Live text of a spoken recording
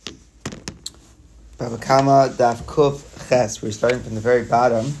Baba Kama Daf Kuf Ches. We're starting from the very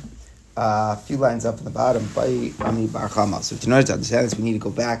bottom, a few lines up from the bottom. By Rami Bar Chama. So to understand this, we need to go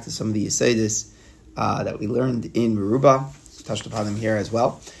back to some of the Yesodis that we learned in Meruba. We touched upon them here as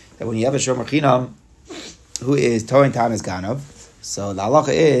well. That when you have a Shomer Chinam who is Toin Tanas Ganav, so the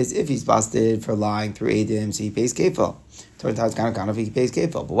halacha is if he's busted for lying through Edim, so he pays kefil. Toin Tanas Ganav, he pays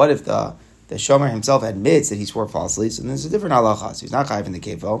kefil. But what if the Shomer himself admits that he swore falsely? So there's a different halacha. So he's not chayiv in the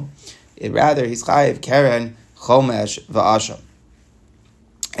kefil. Rather, he's chayiv keren, chomesh, va'asha.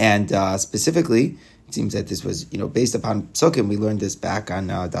 And specifically, it seems that this was, based upon Psukim. We learned this back on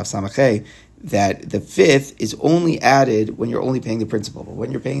Daf Samachay, that the fifth is only added when you're only paying the principal. But when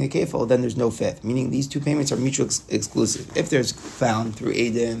you're paying the kefil, then there's no fifth. Meaning these two payments are mutually exclusive. If there's found through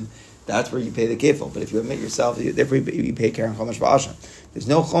Edim, that's where you pay the kefil. But if you admit yourself, therefore you pay keren, chomesh, va'asha. There's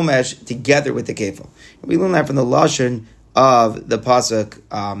no chomesh together with the kefil. We learn that from the lashon of the pasuk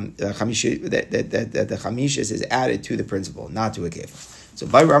that the chamishis is added to the principal, not to a kefil. So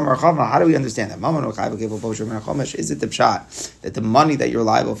by Ramar Chava, how do we understand that? Is it the pshat that the money that you're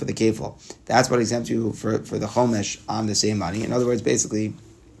liable for the kefil, that's what exempts you for the chomesh on the same money? In other words, basically,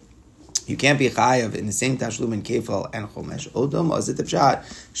 you can't be chayav in the same tashlum in kefil and chomesh. Odom, or is it the pshat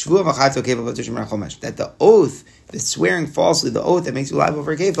that the oath, the swearing falsely, the oath that makes you liable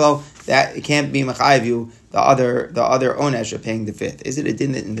for kefil, that it can't be mechayiv you the other onesh of paying the fifth? Is it a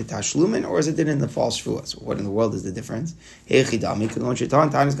din in the tashlumin or is it a din in the false shvuah? So what in the world is the difference? Let's say from the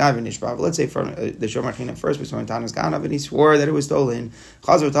Shomer Chinam first, we saw in Tanas Ganav, and he swore that it was stolen.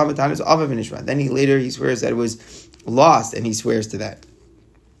 Then he swears that it was lost, and he swears to that.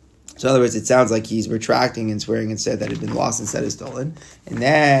 So in other words, it sounds like he's retracting and swearing instead that it had been lost instead of stolen. And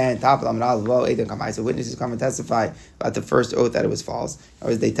then, so witnesses come and testify about the first oath that it was false.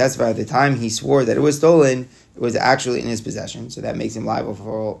 Or they testify at the time he swore that it was stolen, it was actually in his possession. So that makes him liable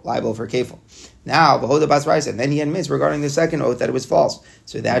for kefil. Now, Behoda Bas Raisa, and then he admits regarding the second oath that it was false.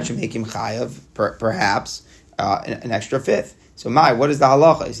 So that should make him chayav, perhaps, an extra fifth. So what is the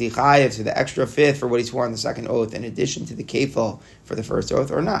halacha? Is he chayiv to the extra fifth for what he swore on the second oath in addition to the kefil for the first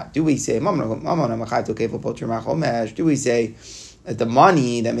oath or not? Do we say, do we say that the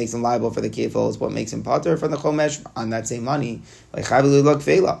money that makes him liable for the kefil is what makes him pater from the chomesh on that same money?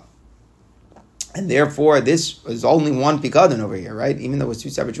 And therefore, this was only one pikadon over here, right? Even though it was two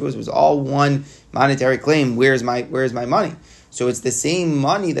separate shvuos, it was all one monetary claim. Where's my money? So it's the same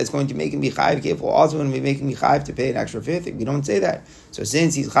money that's going to make him be chayiv kefil, also going to be making me chayiv to pay an extra fifth. We don't say that. So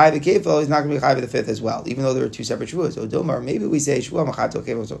since he's chayiv kefil, he's not going to be chayiv the fifth as well, even though there are two separate shvuos. So Domar, maybe we say shvuah machato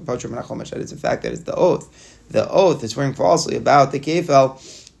kefil that it's the fact that it's the oath. The oath is swearing falsely about the kefil.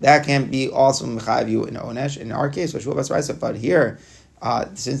 That can be also mechayiv you in onesh. In our case, but here,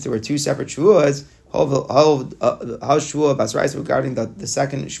 since there were two separate shvuos, how shvuah basrais regarding the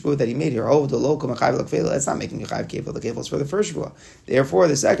second shvuah that he made here? The local mechayiv l'kefil. That's not making you chayiv kefil. The kefil is for the first shvuah. Therefore,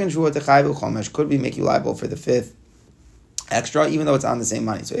 the second shvuah to chayiv chomesh could be make you liable for the fifth extra, even though it's on the same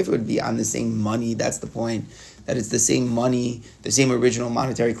money. So if it would be on the same money, that's the point. That it's the same money, the same original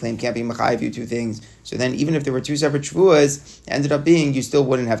monetary claim can't be mechayiv you two things. So then, even if there were two separate shvuahs, it ended up being you still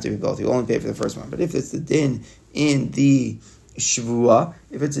wouldn't have to be both. You only pay for the first one. But if it's the din in the shvuah,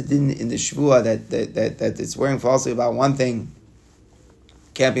 if it's a din in the shvuah that it's swearing falsely about one thing,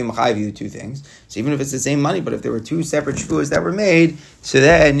 can't be mechayiv you two things. So even if it's the same money, but if there were two separate shvuahs that were made, so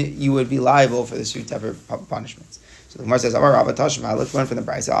then you would be liable for the two separate punishments. So the Gemara says, let's learn from the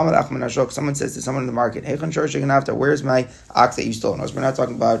price. Someone says to someone in the market, where's my ox that you stole? Notice we're not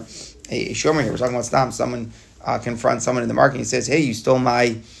talking about a shomer here. We're talking about stam. Someone confronts someone in the market and he says, hey, you stole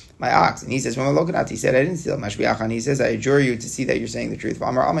my ox. And he says, he said, I didn't steal mashbiach. And he says, I adjure you to see that you're saying the truth.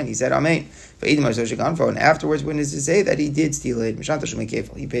 He said, Amen. And afterwards, witnesses say that he did steal it. He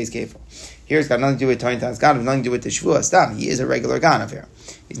pays kefil. Here it's got nothing to do with Toin Tanas Ganav, nothing to do with the shvuah. Stam. He is a regular ganav here.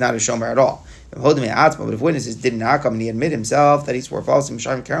 He's not a shomer at all. But if witnesses did not come and he admit himself that he swore falsely, he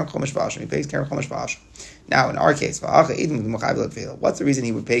pays keren chomesh v'asha. Now, in our case, what's the reason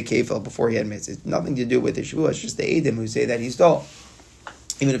he would pay kefil before he admits? It's nothing to do with the shvuah. It's just the edim who say that he stole,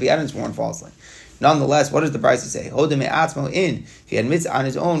 even if he hadn't sworn falsely. Nonetheless, what does the Brisa say? If he admits on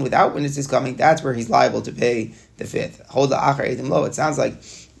his own without witnesses coming, that's where he's liable to pay the fifth. It sounds like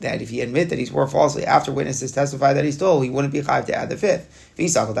that if he admit that he swore falsely after witnesses testify that he stole, he wouldn't be chayiv to add the fifth. If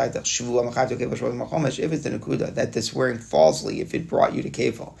it's the nekuda that the swearing falsely, if it brought you to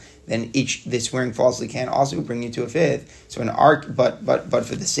kefil, then the swearing falsely can also bring you to a fifth. So but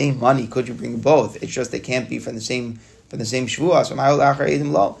for the same money, could you bring both? It's just they can't be from the same shvuah. So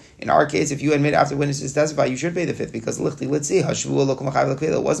in our case, if you admit after witnesses testify, you should pay the fifth because it wasn't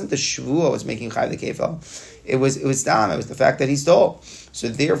the shvuah was making chayiv the kefil. It was stam. It was the fact that he stole. So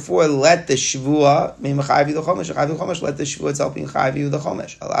therefore, let the shvua let the shvua itself be chayiv the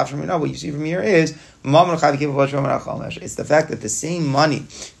chomesh. What you see from here is it's the fact that the same money,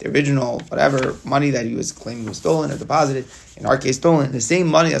 the original whatever money that he was claiming was stolen or deposited, in our case stolen, the same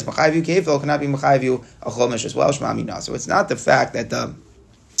money that's machayiv kefil cannot be machayiv a chomesh as well. So it's not the fact that the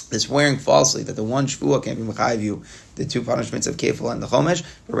swearing falsely that the one shvua can't be mechayiv the two punishments of kefil and the chomesh,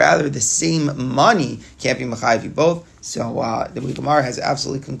 but rather the same money can't be mechayiv both. So the Gemara has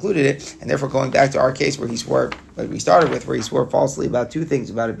absolutely concluded it, and therefore going back to our case where he swore, like we started with, where he swore falsely about two things,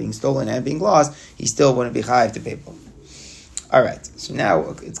 about it being stolen and being lost, he still wouldn't be chayiv to pay both. All right, so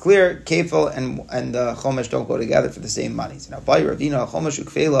now it's clear kefil and the chomesh don't go together for the same money. So now, what if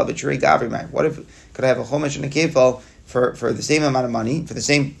could I have a chomesh and a kefil for the same amount of money,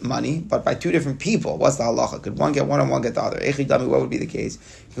 but by two different people? What's the halacha? Could one get one and one get the other? What would be the case?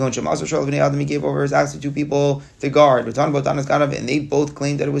 He gave over his axe to two people to guard, and they both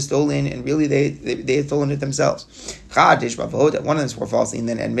claimed that it was stolen, and really they had stolen it themselves. One of them swore falsely and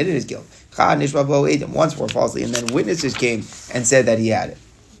then admitted his guilt. One swore falsely and then witnesses came and said that he had it.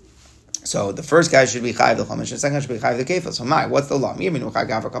 So the first guy should be chayiv the chomesh, the second guy should be chayiv the kefil. So what's the law? Do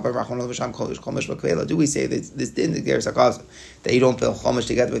we say that this didn't that you don't pay chomesh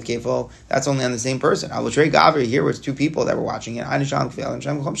together with kefil? That's only on the same person. Here was two people that were watching it.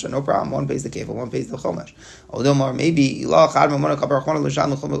 No problem. One pays the kefil, one pays the chomesh. Maybe the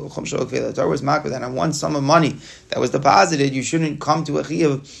Torah was makbid that on one sum of money that was deposited, you shouldn't come to a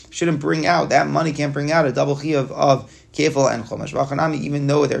chiyuv, shouldn't bring out that money, can't bring out a double chiyuv of kefil and chomesh. Even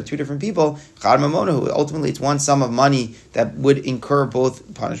though there are two different people, ultimately it's one sum of money that would incur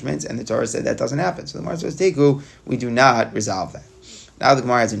both punishments, and the Torah said that doesn't happen. So the Gemara says, Teku, we do not resolve that. Now the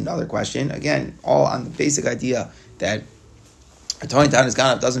Gemara has another question, again, all on the basic idea that a Tony Tanis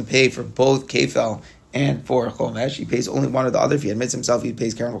Ganav doesn't pay for both kefil and for chomesh. He pays only one or the other. If he admits himself, he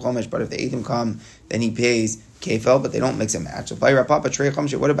pays keren chomesh, but if the eidim come, then he pays kefil, but they don't mix and match. So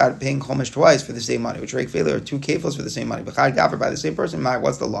what about paying chomesh twice for the same money? Which or two kefils for the same money, but gaver by the same person?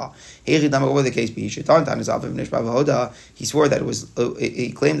 What's the law? What would the case be? He swore that it was.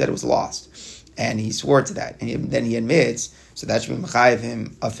 He claimed that it was lost, and he swore to that, and then he admits. So that should be mechayiv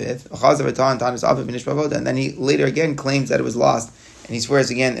him a fifth. And then he later again claims that it was lost, and he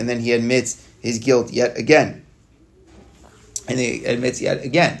swears again, and then he admits his guilt yet again.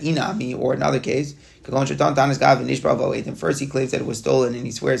 Inami, or another case, first he claims that it was stolen and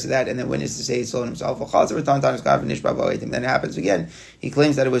he swears to that, and then witnesses say he stole himself. Then it happens again. He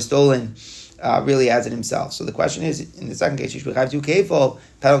claims that it was stolen, really as it himself. So the question is, in the second case, you should have two kefil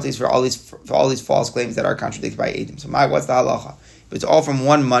penalties for all these false claims that are contradicted by edim. So what's the halacha? If it's all from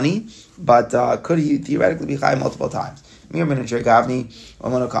one money, but could he theoretically be chai multiple times? Do we say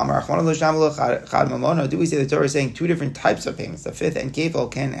the Torah is saying two different types of payments? The fifth and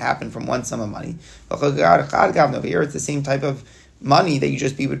kefil can happen from one sum of money. Here it's the same type of money that you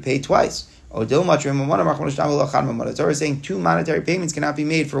would pay twice. The Torah is saying two monetary payments cannot be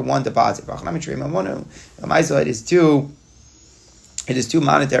made for one deposit. It is two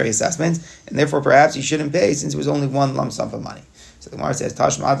monetary assessments, and therefore perhaps you shouldn't pay since it was only one lump sum of money. So the Gemara says, the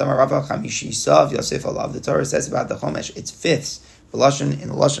Torah says about the chomesh, it's fifths, in the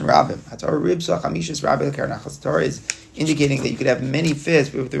Lashon Rabbim. The Torah is indicating that you could have many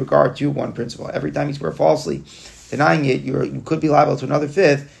fifths with regard to one principle. Every time you swear falsely, denying it, you could be liable to another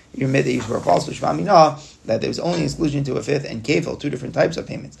fifth. You admit that you swear falsely, that there was only exclusion to a fifth and kefil, two different types of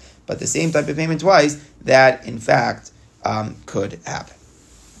payments, but the same type of payment twice, that in fact could happen.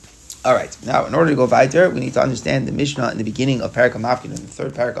 All right, now in order to go weiter, we need to understand the Mishnah in the beginning of Parak HaMafkin, in the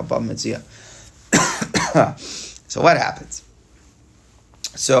third Parak of Bava Metzia. So what happens?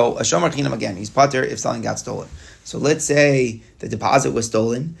 So a shomer chinam again, he's pater if something got stolen. So let's say the deposit was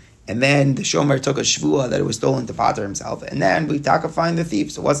stolen, and then the shomer took a shvua that it was stolen to pater himself, and then we taka find the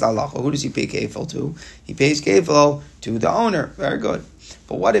thief. So what's the halacha? Who does he pay kefil to? He pays kefil to the owner. Very good.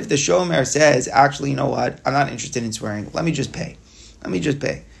 But what if the shomer says, actually, you know what? I'm not interested in swearing. Let me just pay.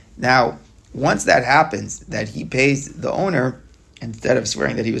 Now, once that happens, that he pays the owner, instead of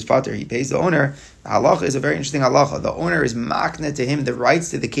swearing that he was pater, he pays the owner. The halacha is a very interesting halacha. The owner is makna to him the rights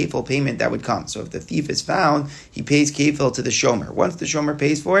to the kefil payment that would come. So if the thief is found, he pays kefil to the shomer. Once the shomer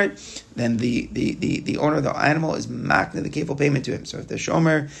pays for it, then the owner of the animal is makna the kefil payment to him. So if the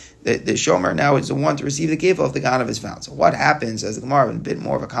shomer now is the one to receive the kefil if the ganav is found. So what happens, as the Gemara, in a bit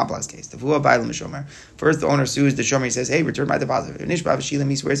more of a complex case? The fuah bailam shomer. First, the owner sues the shomer. He says, "Hey, return my deposit." He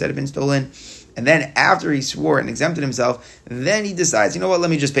swears that it had been stolen, and then after he swore and exempted himself, then he decides, you know what?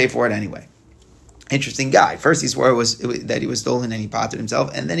 Let me just pay for it anyway. Interesting guy. First he swore that he was stolen and he potted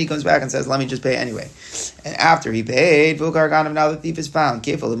himself, and then he comes back and says, let me just pay anyway. And after he paid, now the thief is found.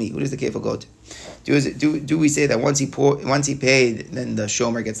 Kefil me. Who does the kefil go to? Do we say that once he paid, then the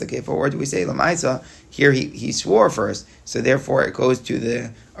shomer gets the kefil, or do we say lamaisa? Here he swore first, so therefore it goes to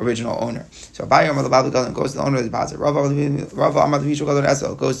the original owner. So Abaye Amar Lababli goes to the owner of the deposit. Rava Amar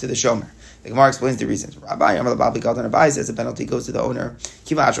Lababli goes to the shomer. The Gemara explains the reasons. Abaye Amar Lababli Abaye says the penalty goes to the owner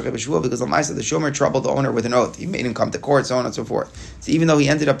because the shomer troubled the owner with an oath. He made him come to court, so on and so forth. So even though he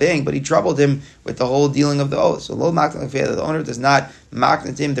ended up paying, but he troubled him with the whole dealing of the oath. So lo makna the owner does not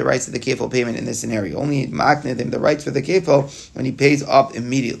makna him the rights to the kefil payment in this scenario. Only makna him the rights for the kefil when he pays up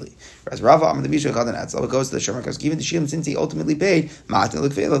immediately. Whereas Rava Amar Lababli so it goes to the shomer because given the shilem, since he ultimately paid,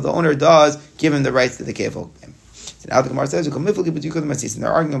 the owner does give him the rights to the kefil. So now the Gemara says, and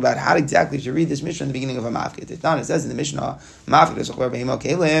they're arguing about how exactly to read this Mishnah in the beginning of a mafkid. It says in the Mishnah, mafkid is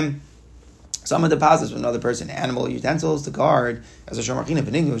someone deposits with another person animal utensils to guard as a shomer china,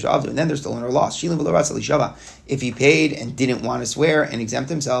 and then they're stolen or lost. If he paid and didn't want to swear and exempt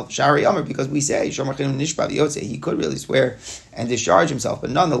himself, shari amr, because we say shomer china nishba v'yotze, he could really swear and discharge himself, but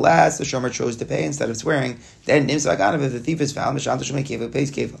nonetheless the shomer chose to pay instead of swearing. Then if the thief is found, pays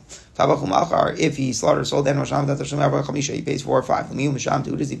kefil. If he slaughtered sold animal, he pays 4 or 5.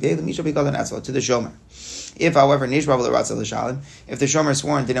 Who does he pay? To the shomer. If, however, if the shomer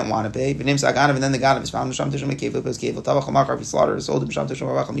swore and didn't want to pay, and then the ganav is found, if he slaughtered or sold him,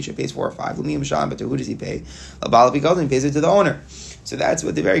 he pays 4 or 5. But to who does he pay? He pays it to the owner. So that's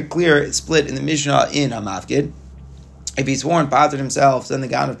what the very clear split in the Mishnah in Hamafkid. If he swore and potted himself, then the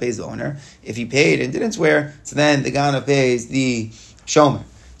ganav pays the owner. If he paid and didn't swear, so then the ganav pays the shomer.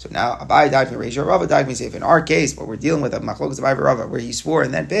 So now Abaye died from Reisha, Rava died from Seif. In our case, what we're dealing with, Machlokas Abaye Rava, where he swore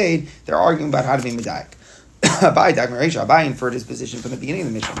and then paid, they're arguing about how to be medayik. Abaye died from Reisha. Abaye inferred his position from the beginning of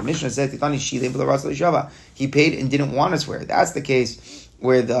the Mishnah. The Mishnah said he paid and didn't want to swear. That's the case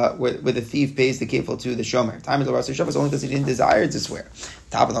where the thief pays the kefil to the shomer. Time of the Rosh Hashanah only because he didn't desire to swear.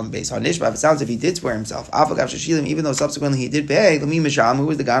 Top of them based on Nishba. It sounds if he did swear himself. Even though subsequently he did pay, who is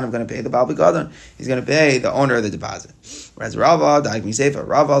the Ganav going to pay? The Baal B'Gadon. He's going to pay the owner of the deposit. Whereas Rava,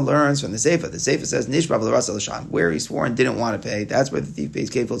 Rava learns from the Seifa. The Seifa says Nishba v'Ras L'Shan, where he swore and didn't want to pay. That's where the thief pays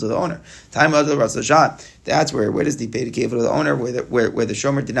kefil to the owner. Time of the Ras L'Shan. That's where does he pay the kefil to the owner? Where the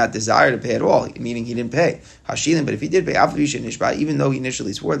shomer did not desire to pay at all, meaning he didn't pay. Hashilim, but if he did pay, even though he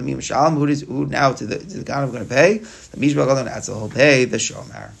initially swore, the Mishalim, who now to the Ganav going to pay? The Mishba Gadon Atzel will pay the shomer.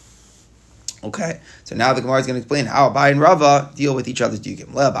 Okay, so now the Gemara is going to explain how Abaye and Rava deal with each other's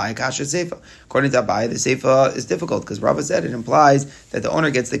diukim. Abaye kasha seifa. According to Abaye, the seifa is difficult because Rava said it implies that the owner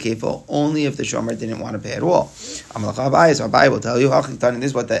gets the kefil only if the shomer didn't want to pay at all. Amalach Abaye, so Abaye will tell you, and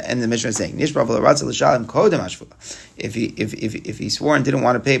this is what the end of the Mishnah is saying. If he swore and didn't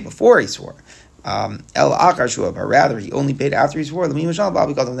want to pay before he swore, El Akar Shua, but rather he only paid after he swore, then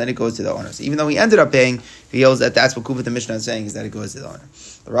it goes to the owner. So even though he ended up paying, he yells that that's what Kuvat the Mishnah is saying, is that it goes to the owner.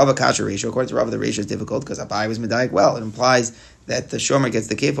 The Rava Kasha ratio, according to Rava, the ratio is difficult because Abaye was medayik well. It implies that the shomer gets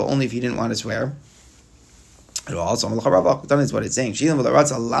the kefil only if he didn't want to swear. And also, is what it's saying.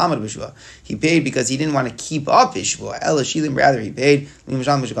 He paid because he didn't want to keep up his shvua. Rather, he paid.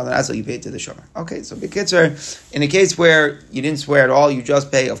 So you paid to the shomer. Okay, so B'kitzur, in a case where you didn't swear at all, you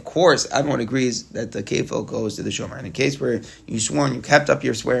just pay. Of course, everyone agrees that the kefil goes to the shomer. In a case where you swore and you kept up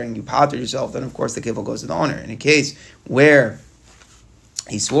your swearing, you potted yourself, then of course the kefil goes to the owner. In a case where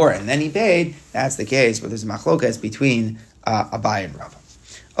he swore and then he paid, that's the case where there's a machlokas between Abaye and Rava.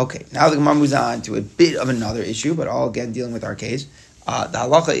 Okay, now the Gemara moves on to a bit of another issue, but all again dealing with our case. The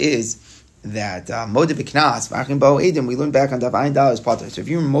halacha is that moda b'knas, v'achim bo edim, we learned back on Daf Ayin Dal is pater. So if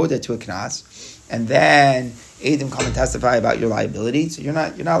you're moda to a knas, and then edim come and testify about your liability, so you're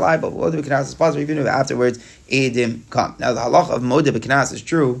not liable. Moda b'knas is pater, even if afterwards edim come. Now the halacha of moda b'knas is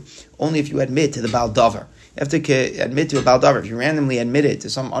true only if you admit to the Baal Davar. You have to admit to a Baal Davar. If you randomly admit it to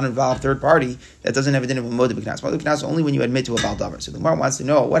some uninvolved third party, that doesn't have a din of a moda b'knas. Moda b'knas is only when you admit to a Baal Davar. So the Gemara wants to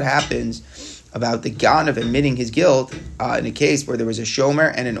know what happens about the gan of admitting his guilt in a case where there was a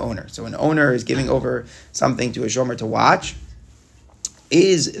shomer and an owner. So an owner is giving over something to a shomer to watch.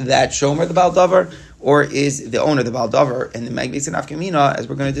 Is that shomer the Baal Davar, or is the owner the Baal Davar? And the Magnis and Afkamina, as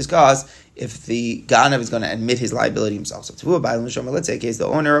we're going to discuss, if the Ganav is going to admit his liability himself. So let's say a case, the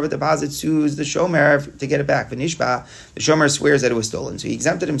owner of a deposit sues the shomer to get it back. V'nishba, the shomer swears that it was stolen, so he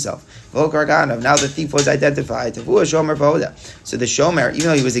exempted himself. V'okar Ganav, now the thief was identified. Tavua shomer v'hoda. So the shomer, even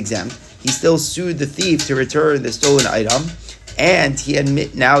though he was exempt, he still sued the thief to return the stolen item. and he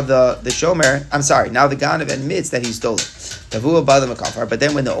now the Ganav admits that he stole it. But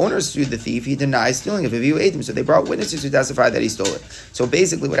then when the owner sued the thief, he denies stealing it. So they brought witnesses who testified that he stole it. So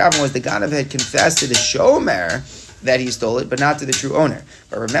basically what happened was the Ganav had confessed to the Shomer that he stole it, but not to the true owner.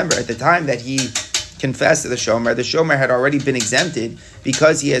 But remember, at the time that he confessed to the Shomer had already been exempted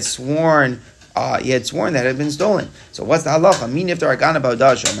because he had sworn that it had been stolen. So what's the halacha?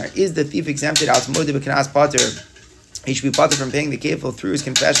 Is the thief exempted? He should be potter from paying the kefil through his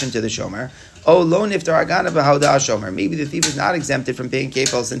confession to the shomer. Oh, lo niftar agana b'haudah shomer. Maybe the thief is not exempted from paying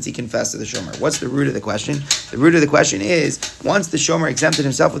kefil since he confessed to the shomer. What's the root of the question? The root of the question is, once the shomer exempted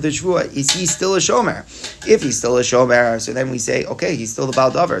himself with the shvua, is he still a shomer? If he's still a shomer, so then we say, okay, he's still the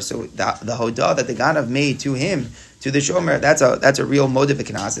baal davar. So the hodah that the ganav made to him, to the shomer, that's a real motive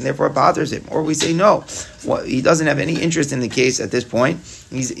knas, and therefore it bothers him. Or we say no, he doesn't have any interest in the case at this point.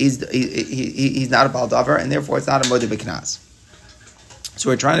 He's not a baal davar, and therefore it's not a motive knas. So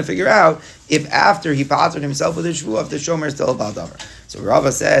we're trying to figure out if after he patered himself with the shvuah, if the shomer is still a baal davar. So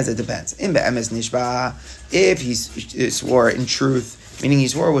Rava says it depends. In be'emes nishba, if he swore in truth, meaning he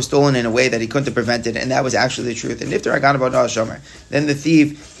swore it was stolen in a way that he couldn't have prevented, and that was actually the truth. And if there agana b'haudah shomer, then the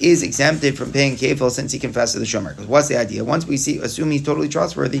thief is exempted from paying kefil since he confessed to the shomer. Because what's the idea? Once we assume he's totally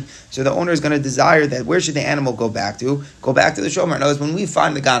trustworthy, so the owner is going to desire that where should the animal go back to? Go back to the shomer. In other words, when we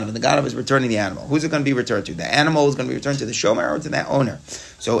find the ganav, and the ganav is returning the animal, who's it going to be returned to? The animal is going to be returned to the shomer or to that owner.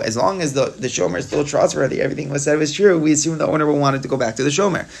 So as long as the shomer is still trustworthy, everything was said was true, we assume the owner will want it to go back to the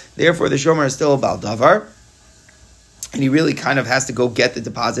shomer. Therefore, the shomer is still a baal davar, and he really kind of has to go get the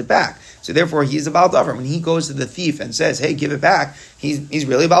deposit back. So therefore, he's a baal davar. When he goes to the thief and says, hey, give it back, he's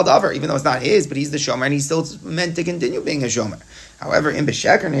really a baal davar, even though it's not his, but he's the shomer, and he's still meant to continue being a shomer. However, in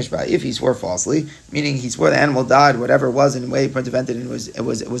b'sheker nishba, if he swore falsely, meaning he swore the animal died, whatever it was in a way prevented, and it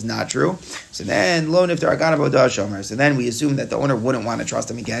was not true, so then lo niftar agana b'haudah shomer. So then we assume that the owner wouldn't want to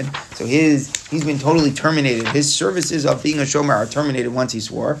trust him again. So he's been totally terminated. His services of being a shomer are terminated once he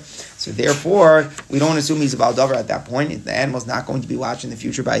swore. So therefore, we don't assume he's a baal davar at that point. The animal's not going to be watched in the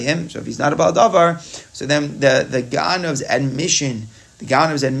future by him. So if he's not a baal davar, so then the ganav's admission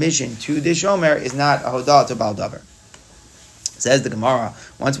to the shomer is not a hodah to baal davar. Says the Gemara,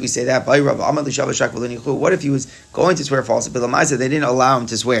 once we say that, what if he was going to swear falsely, but they didn't allow him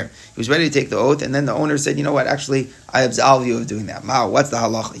to swear? He was ready to take the oath, and then the owner said, you know what, actually, I absolve you of doing that. What's the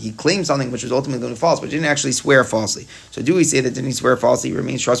halacha? He claimed something which was ultimately going to be false, but didn't actually swear falsely. So do we say that didn't he swear falsely, he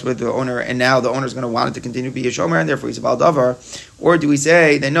remains trustworthy with the owner, and now the owner is going to want it to continue to be a shomer, and therefore he's a baal davar? Or do we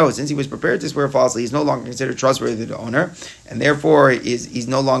say that no, since he was prepared to swear falsely, he's no longer considered trustworthy to the owner, and therefore he's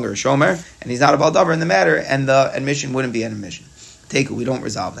no longer a shomer, and he's not a baal davar in the matter, and the admission wouldn't be an admission. We don't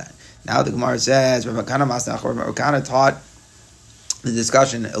resolve that. Now the Gemara says, Rav Kana taught the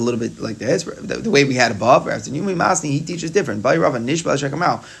discussion a little bit like this, the way we had above. He teaches different.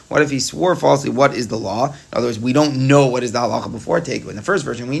 What if he swore falsely? What is the law? In other words, we don't know what is the halacha before takeaway. In the first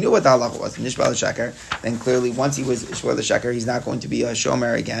version, we knew what the halacha was. Nishbal sheker. Then clearly, once he was swore the sheker, he's not going to be a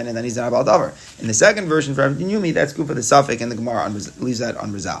shomer again, and then he's not a baal davar. In the second version, for Yumi, that's good for the suffix, and the Gemara leaves that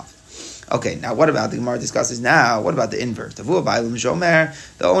unresolved. Okay, now what about the Gemara discusses now? What about the inverse? The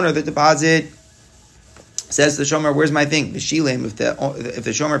owner of the deposit says to the shomer, "Where's my thing?" If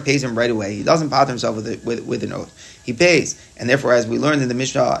the shomer pays him right away, he doesn't pater himself with an oath. He pays, and therefore, as we learned in the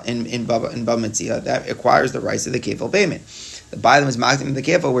Mishnah in Bava Metzia, that acquires the rights of the kefil payment. The bailam is makdim in the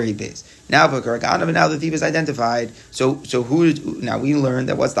kefil where he pays. Now the thief is identified. So who? Now we learned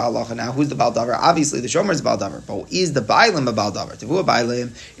that what's the halacha now? Who's the baal davar? Obviously, the shomer is the baal davar, but is the bailam a baal davar? Tevu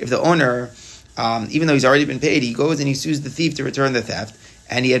bailam. If the owner, even though he's already been paid, he goes and he sues the thief to return the theft.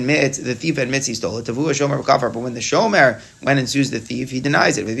 And the thief admits he stole it. But when the shomer went and sues the thief, he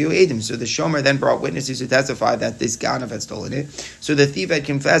denies it. So the shomer then brought witnesses to testify that this ganav had stolen it. So the thief had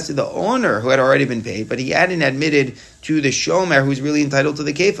confessed to the owner who had already been paid, but he hadn't admitted to the shomer who's really entitled to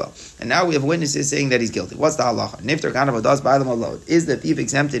the kefil. And now we have witnesses saying that he's guilty. What's the halacha? Niftar ganav does bailam alone. Is the thief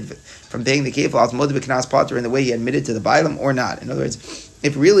exempted from paying the kefil as moed b'knas pater in the way he admitted to the bailam or not? In other words,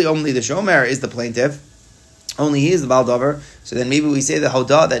 if really only the shomer is the plaintiff, only he is the baal davar, so then maybe we say the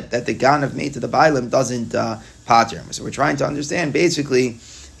hodah that the ganav made to the bailam doesn't pater him. So we're trying to understand, basically,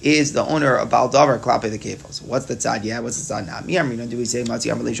 is the owner of baal davar klape the kefil? So what's the tzad? Yeah, what's the tzad now? Do we say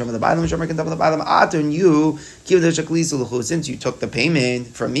matzi amalei shomer the bailam, shomer can tell the bailam atun you give the shakli, since you took the payment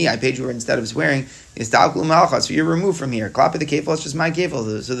from me, I paid you instead of swearing. So you're removed from here. Klape the kefil, it's just my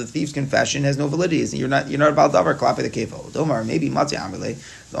kefil. So the thief's confession has no validity. You're not a baal davar klape the kefil. Domar maybe matzi amalei.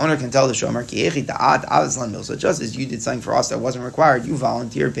 The owner can tell the shomer, so just as you did something for us that wasn't required, you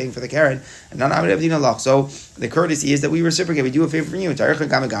volunteered paying for the keren, and so the courtesy is that we reciprocate. We do a favor for you.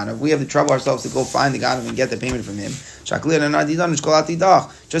 We have to trouble ourselves to go find the ganav and get the payment from him.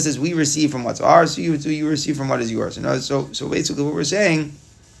 Just as we receive from what's ours, so you receive from what is yours. So basically, what we're saying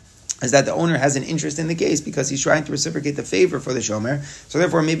is that the owner has an interest in the case because he's trying to reciprocate the favor for the shomer. So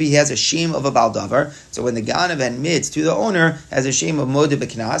therefore, maybe he has a shame of a baldavar. So when the ganav admits to the owner, has a shame of modeh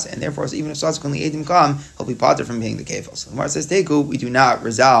b'knas, and therefore, even if subsequently edim come, he'll be potter from paying the kefil. So the Gemara says, Teku, we do not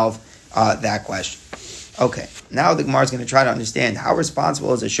resolve that question. Okay, now the Gemara is going to try to understand how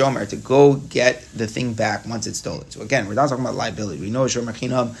responsible is a shomer to go get the thing back once it's stolen. So again, we're not talking about liability. We know a shomer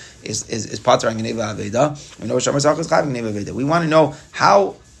chinam is potter on geneva aveda. We know a shomer zachar is chayav geneva aveda. We want to know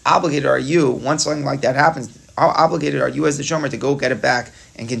how obligated are you, once something like that happens, how obligated are you as the shomer to go get it back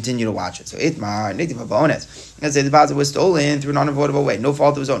and continue to watch it? So itmar, nitiv habones. Let's say the deposit was stolen through an unavoidable way, no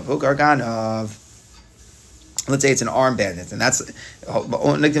fault of his own. Let's say it's an arm bandit, and that's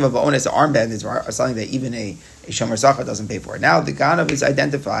nitiv habones. The arm bandits are something that even a shomer sachar doesn't pay for. Now the ganav is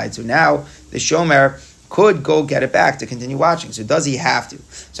identified, so now the shomer could go get it back to continue watching. So does he have to?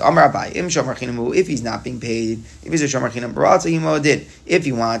 So Amar Abai, Im Shomer Chinamu, if he's not being paid, if he's a Shomer Chinam Barat, so he did. If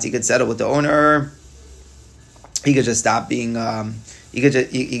he wants, he could settle with the owner. He could just stop being. He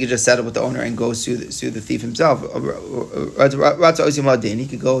could just settle with the owner and go sue the thief himself. He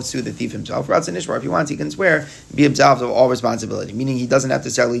could go sue the thief himself. If he wants, he can swear, be absolved of all responsibility. Meaning he doesn't have to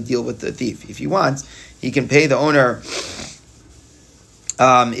necessarily deal with the thief. If he wants, he can pay the owner.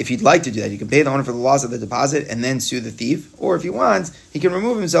 If he'd like to do that, he can pay the owner for the loss of the deposit and then sue the thief. Or if he wants, he can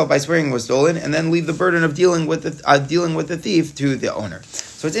remove himself by swearing it was stolen and then leave the burden of dealing with the thief to the owner.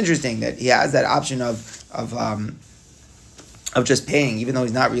 So it's interesting that he has that option of just paying, even though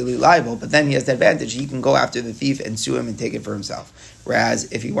he's not really liable. But then he has the advantage; he can go after the thief and sue him and take it for himself.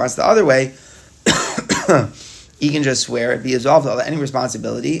 Whereas if he wants the other way, he can just swear and be absolved of any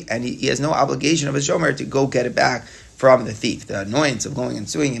responsibility, and he has no obligation of a shomer to go get it back from the thief. The annoyance of going and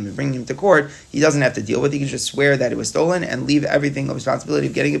suing him and bringing him to court, he doesn't have to deal with. He can just swear that it was stolen and leave everything of responsibility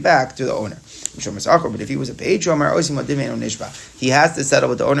of getting it back to the owner. But if he was a paid shomer, he has to settle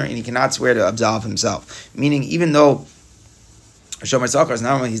with the owner and he cannot swear to absolve himself. Meaning, even though a shomer sakar is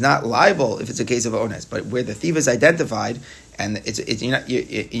not only he's not liable if it's a case of ones, but where the thief is identified and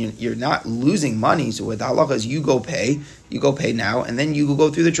you're not losing money. So with the halacha is you go pay now, and then you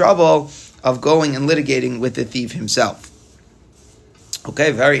go through the trouble of going and litigating with the thief himself.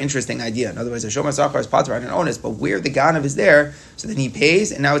 Okay, very interesting idea. In other words, a shomer sachar is patur on an onus, but where the ganav is there, so then he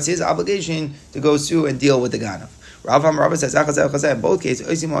pays, and now it's his obligation to go sue and deal with the ganav. Rav says, in both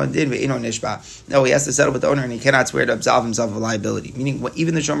cases, no, he has to settle with the owner and he cannot swear to absolve himself of liability. Meaning,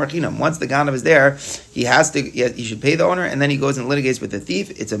 even the shomer chinam, once the ganav is there, he should pay the owner, and then he goes and litigates with the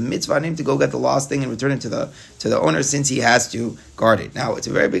thief. It's a mitzvah on him to go get the lost thing and return it to the owner, since he has to guard it. Now, it's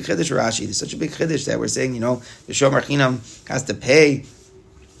a very big chiddush, Rashi. There's such a big chiddush that we're saying, the shomer chinam has to pay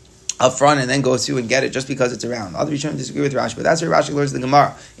up front and then go sue and get it just because it's around. Other Rishonim disagree with Rashi, but that's where Rashi learns the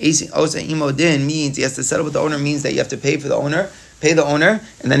Gemara. Osa imo din means he has to settle with the owner, means that you have to pay the owner,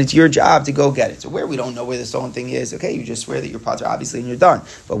 and then it's your job to go get it. So where we don't know where the stolen thing is, okay, you just swear that you're patur, obviously, and you're done.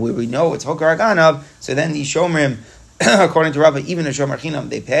 But where we know it's hokar aganav, so then the shomrim, according to Rava, even a shomer chinam,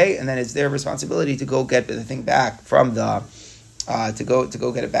 they pay, and then it's their responsibility to go get the thing back from the to go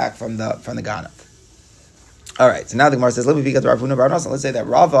get it back from the ganav. All right, so now the Gemara says, "Let me pick up Rav Huna bar Nosson." Let's say that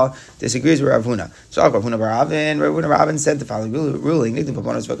Rava disagrees with Rav Huna. So Rav Huna bar Ravin, Rav Huna bar Ravin said the following ruling: If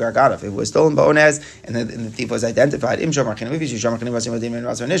it was stolen bonus and the thief was identified, if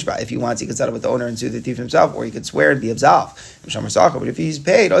he wants, he could settle with the owner and sue the thief himself, or he could swear and be absolved. But if he's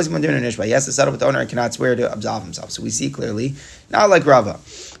paid, he has to settle with the owner and cannot swear to absolve himself. So we see clearly, not like Rava.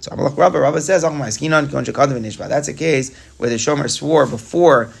 So Rava says, that's a case where the shomer swore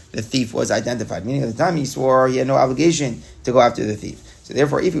before the thief was identified. Meaning at the time he swore, he had no obligation to go after the thief. So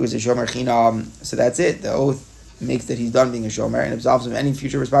therefore, if he was a shomer chinam, so that's it. The oath makes that he's done being a shomer and absolves him of any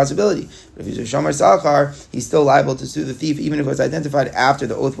future responsibility. But if he's a shomer sachar, he's still liable to sue the thief even if it was identified after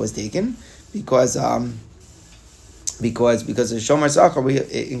the oath was taken, because the shomer sachar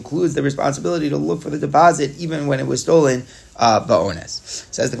it includes the responsibility to look for the deposit even when it was stolen ba'ones.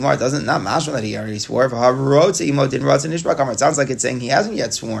 Says the Gemara, not mashma that he already swore. It sounds like it's saying he hasn't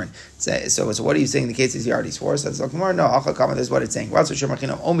yet sworn. So what are you saying? The case is he already swore. Says the Gemara, no. This is what it's saying. If he's a shomer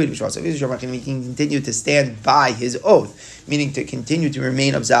chinam, he can continue to stand by his oath, meaning to continue to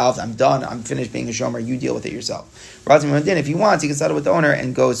remain absolved. I'm done. I'm finished being a shomer. You deal with it yourself. If he wants, he can settle with the owner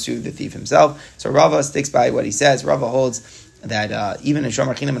and go sue the thief himself. So Rava sticks by what he says. Rava holds that even in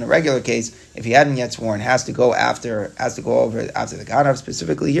Shomer Chinam in a regular case, if he hadn't yet sworn, has to go over after the Ganav.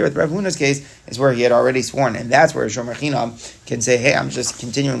 Specifically here with Rav Huna's case is where he had already sworn, and that's where Shomer Chinam can say, "Hey, I'm just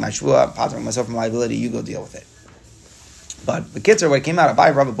continuing my shvua, I'm patering myself from liability. You go deal with it." But the Kitzer, what came out, Abai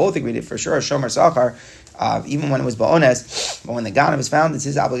and Rabba both agreed it for sure. Shomer Sachar, even when it was ba'ones, but when the Ganav is found, it's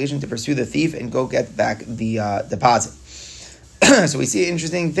his obligation to pursue the thief and go get back the deposit. So we see an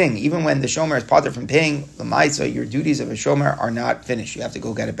interesting thing. Even when the shomer is parted from paying the ma'isa, your duties of a shomer are not finished. You have to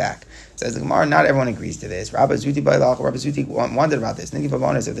go get it back. Says the Gemara, not everyone agrees to this. Rabbi Zuti wondered about this. Niki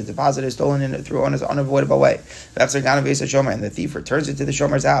Bavonis, if the deposit is stolen in through an unavoidable way, and the thief returns it to the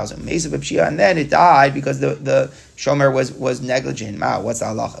shomer's house, and then it died because the shomer was negligent. What's the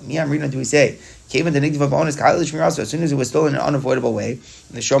halacha? Do we say? As soon as it was stolen in an unavoidable way,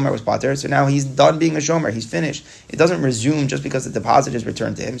 the shomer was pater, so now he's done being a shomer, he's finished. It doesn't resume just because the deposit is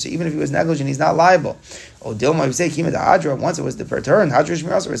returned to him, so even if he was negligent, he's not liable. Dilma, we say, once it was returned,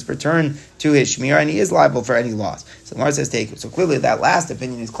 was returned to his shmira, and he is liable for any loss. So Gemara says, take it. So clearly that last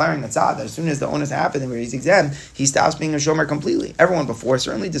opinion is clearing that as soon as the onus happened where he's exempt, he stops being a shomer completely. Everyone before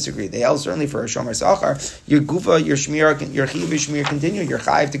certainly disagreed. They held certainly for a shomer sachar, your gufa, your shmira, your chiv shmir continue, your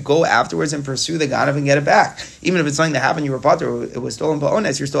chayiv to go afterwards and pursue the ganav and get it back. Even if it's something that happened, you were pater, it was stolen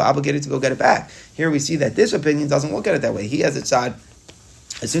ba'ones, you're still obligated to go get it back. Here we see that this opinion doesn't look at it that way. He has it side.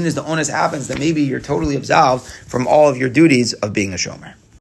 As soon as the onus happens, then maybe you're totally absolved from all of your duties of being a shomer.